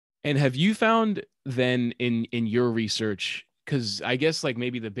And have you found then in your research, because I guess like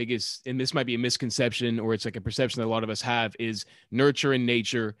maybe the biggest, and this might be a misconception or it's like a perception that a lot of us have, is nurture and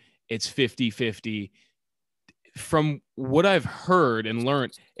nature, it's 50-50. From what I've heard and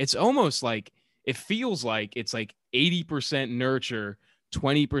learned, it's almost like it feels like it's like 80% nurture,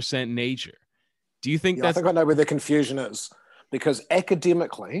 20% nature. Do you think Yeah, I that's think I know where the confusion is, because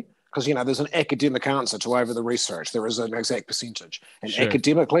academically, because there's an academic answer to over the research. There is an exact percentage. And sure?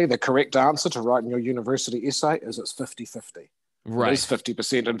 academically, the correct answer to write in your university essay is it's 50-50. It is Right.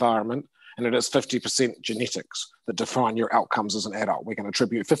 50% environment and it is 50% genetics that define your outcomes as an adult. We can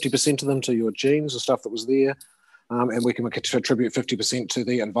attribute 50% of them to your genes, the stuff that was there, and we can attribute 50% to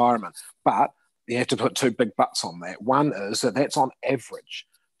the environment. But you have to put two big buts on that. One is that that's on average.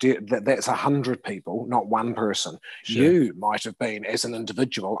 That's 100 people, not one person. Sure. You might have been, as an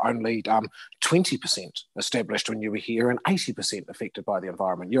individual, only 20% established when you were here and 80% affected by the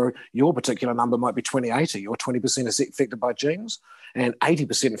environment. Your particular number might be 20/80. Your 20% is affected by genes and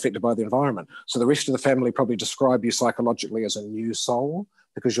 80% affected by the environment. So the rest of the family probably describe you psychologically as a new soul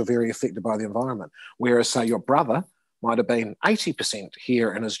because you're very affected by the environment. Whereas, say, your brother might have been 80%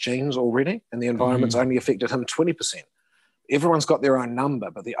 here in his genes already, and the environment's Mm-hmm. only affected him 20%. Everyone's got their own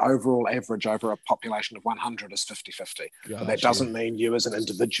number, but the overall average over a population of 100 is 50-50. But that Got you. doesn't mean you as an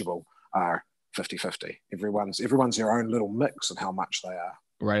individual are 50-50. Everyone's their own little mix of how much they are.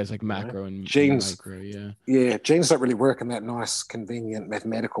 Right. It's like You know? macro and Genes, micro. Yeah. yeah, genes don't really work in that nice, convenient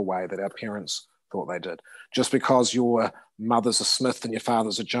mathematical way that our parents thought they did. Just because your mother's a Smith and your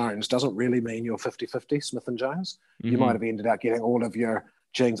father's a Jones doesn't really mean you're 50-50, Smith and Jones. You might Mm-hmm. have ended up getting all of your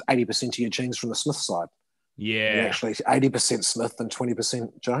genes, 80% of your genes from the Smith side. And you're Yeah. actually 80% Smith and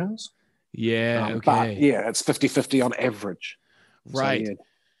 20% Jones. Yeah. But Okay. yeah, it's 50-50 on average. So Right.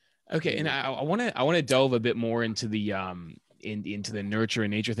 yeah, Okay. And yeah. I want to delve a bit more into the into the nurture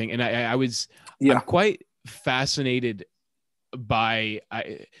and nature thing. And I'm Yeah. quite fascinated by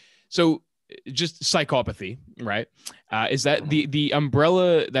so just psychopathy, right? Is that Mhm. the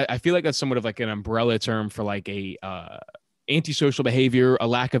umbrella that I feel like that's somewhat of like an umbrella term for like a antisocial behavior, a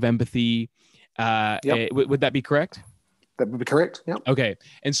lack of empathy. Yep. Would that be correct? That would be correct. Yep. Okay.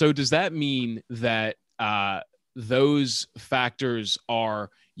 And so does that mean that those factors are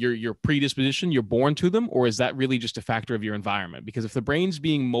your predisposition, you're born to them, or is that really just a factor of your environment? Because if the brain's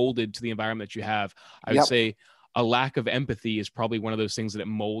being molded to the environment that you have, I would Yep. say a lack of empathy is probably one of those things that it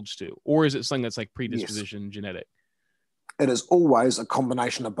molds to. Or is it something that's like Yes. predisposition genetic? It is always a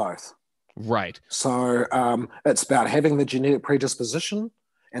combination of both. Right. So it's about having the genetic predisposition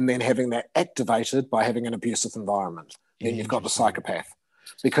and then having that activated by having an abusive environment. Then you've got the Interesting. psychopath.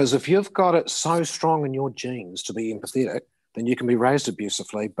 Because if you've got it so strong in your genes to be empathetic, then you can be raised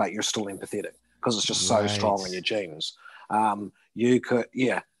abusively, but you're still empathetic because it's just so strong in your Right. genes. You could,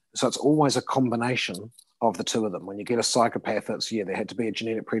 yeah. So it's always a combination of the two of them. When you get a psychopath, it's, yeah, there had to be a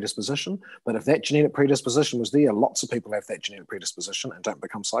genetic predisposition. But if that genetic predisposition was there, lots of people have that genetic predisposition and don't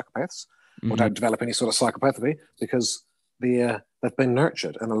become psychopaths or Mm-hmm. don't develop any sort of psychopathy because they've been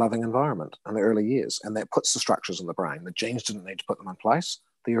nurtured in a loving environment in the early years, and that puts the structures in the brain. The genes didn't need to put them in place;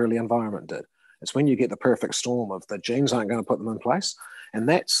 the early environment did. It's when you get the perfect storm of the genes aren't going to put them in place, and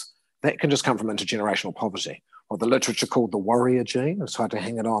that can just come from intergenerational poverty. What the literature called the warrior gene. It's hard to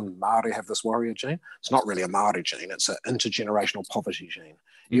hang it on. Maori have this warrior gene. It's not really a Maori gene. It's an intergenerational poverty gene.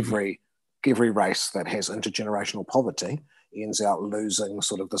 Mm-hmm. Every race that has intergenerational poverty ends out losing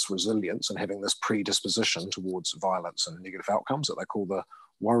sort of this resilience and having this predisposition towards violence and negative outcomes that they call the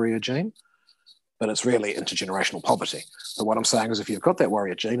warrior gene. But it's really intergenerational poverty. But what I'm saying is if you've got that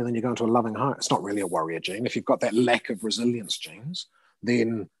warrior gene and then you go into a loving home, it's not really a warrior gene. If you've got that lack of resilience genes,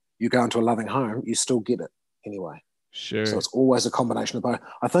 then you go into a loving home, you still get it anyway. So Sure. it's always a combination of both.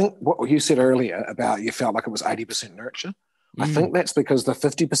 I think what you said earlier about you felt like it was 80% nurture, I Mm. think that's because the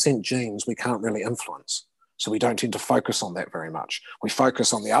 50% genes we can't really influence. So we don't tend to focus on that very much. We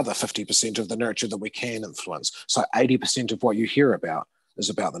focus on the other 50% of the nurture that we can influence. So 80% of what you hear about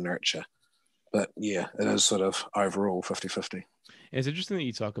is about the nurture. But yeah, it is sort of overall 50-50. It's interesting that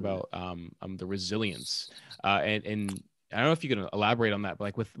you talk about the resilience, and I don't know if you can elaborate on that, but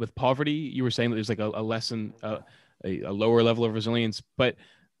like with poverty, you were saying that there's like a lesson, a lower level of resilience. But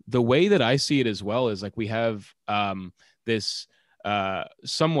the way that I see it as well is like we have this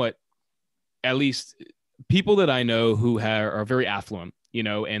somewhat, at least people that I know who are very affluent,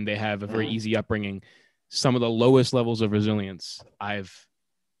 and they have a very Mm. easy upbringing. Some of the lowest levels of resilience I've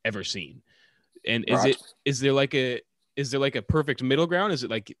ever seen. And Right. is there like a perfect middle ground? Is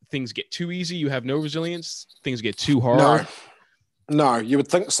it like things get too easy, you have no resilience, things get too No, hard? no, you would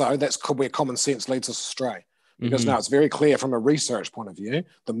think so. That's where common sense leads us astray. Because now it's very clear from a research point of view,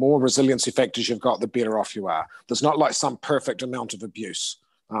 the more resiliency factors you've got, the better off you are. There's not like some perfect amount of abuse.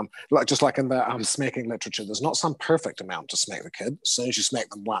 Just like in the smacking literature, there's not some perfect amount to smack the kid. As soon as you smack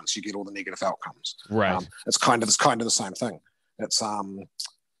them once, you get all the negative outcomes. Right. It's kind of the same thing. It's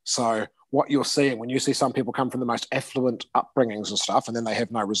so what you're seeing when you see some people come from the most affluent upbringings and stuff, and then they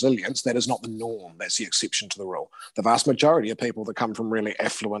have no resilience, that is not the norm. That's the exception to the rule. The vast majority of people that come from really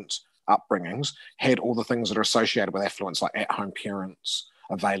affluent upbringings had all the things that are associated with affluence, like at-home parents,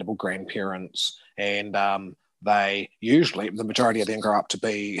 available grandparents, and they usually, the majority of them grow up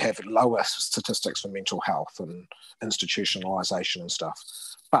to have lower statistics for mental health and institutionalization and stuff.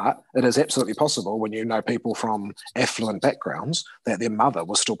 But it is absolutely possible when you know people from affluent backgrounds that their mother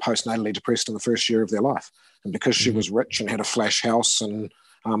was still postnatally depressed in the first year of their life. And because she was rich and had a flash house and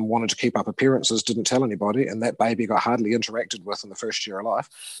wanted to keep up appearances, didn't tell anybody, and that baby got hardly interacted with in the first year of life.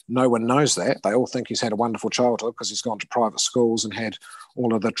 No one knows that. They all think he's had a wonderful childhood because he's gone to private schools and had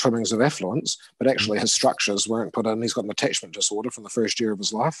all of the trimmings of affluence, but actually his structures weren't put in. He's got an attachment disorder from the first year of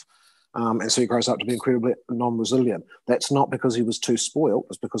his life. And so he grows up to be incredibly non-resilient. That's not because he was too spoiled,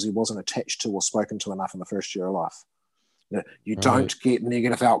 it's because he wasn't attached to or spoken to enough in the first year of life. You don't get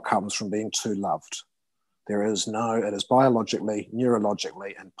negative outcomes from being too loved. It is biologically,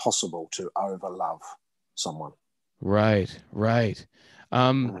 neurologically impossible to overlove someone. Right.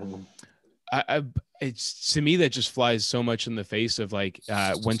 It's, to me, that just flies so much in the face of like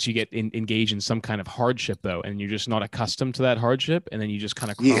once you get engaged in some kind of hardship, though, and you're just not accustomed to that hardship, and then you just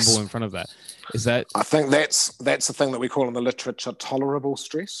kind of crumble in front of that. Is that? I think that's the thing that we call in the literature tolerable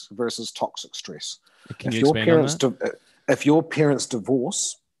stress versus toxic stress. Can you expand on that? If your parents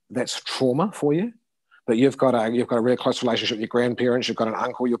divorce, that's trauma for you. But you've got a really close relationship with your grandparents. You've got an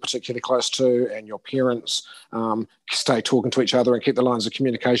uncle you're particularly close to, and your parents stay talking to each other and keep the lines of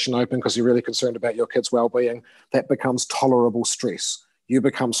communication open because you're really concerned about your kids' well-being. That becomes tolerable stress. You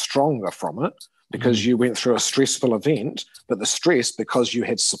become stronger from it because you went through a stressful event, but the stress, because you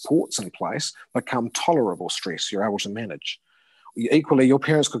had supports in place, become tolerable stress. You're able to manage. Equally, your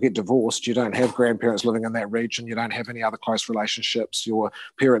parents could get divorced. You don't have grandparents living in that region. You don't have any other close relationships. Your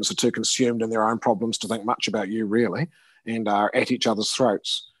parents are too consumed in their own problems to think much about you, really, and are at each other's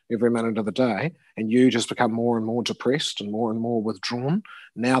throats every minute of the day. And you just become more and more depressed and more withdrawn.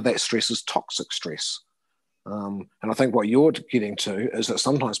 Now that stress is toxic stress. And I think what you're getting to is that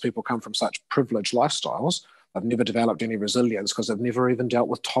sometimes people come from such privileged lifestyles, they've never developed any resilience because they've never even dealt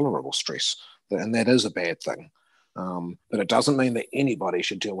with tolerable stress. And that is a bad thing. But it doesn't mean that anybody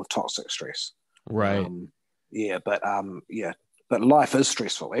should deal with toxic stress. Right. But life is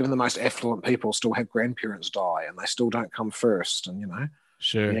stressful. Even the most affluent people still have grandparents die and they still don't come first. And,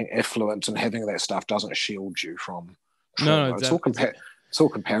 sure, being affluent and having that stuff doesn't shield you from trauma. It's all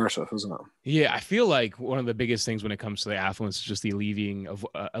comparative, isn't it? Yeah, I feel like one of the biggest things when it comes to the affluence is just the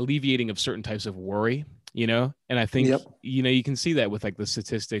alleviating of certain types of worry, and I think, you can see that with like the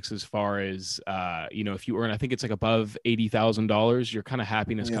statistics as far as, if you earn, I think it's like above $80,000, your kind of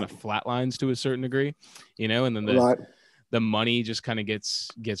happiness kind of flatlines to a certain degree, and then the money just kind of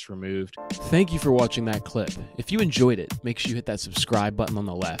gets removed. Thank you for watching that clip. If you enjoyed it, make sure you hit that subscribe button on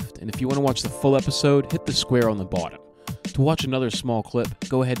the left. And if you want to watch the full episode, hit the square on the bottom. To watch another small clip,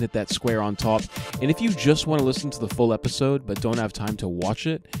 go ahead and hit that square on top. And if you just want to listen to the full episode but don't have time to watch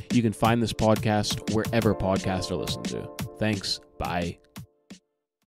it, you can find this podcast wherever podcasts are listened to. Thanks. Bye.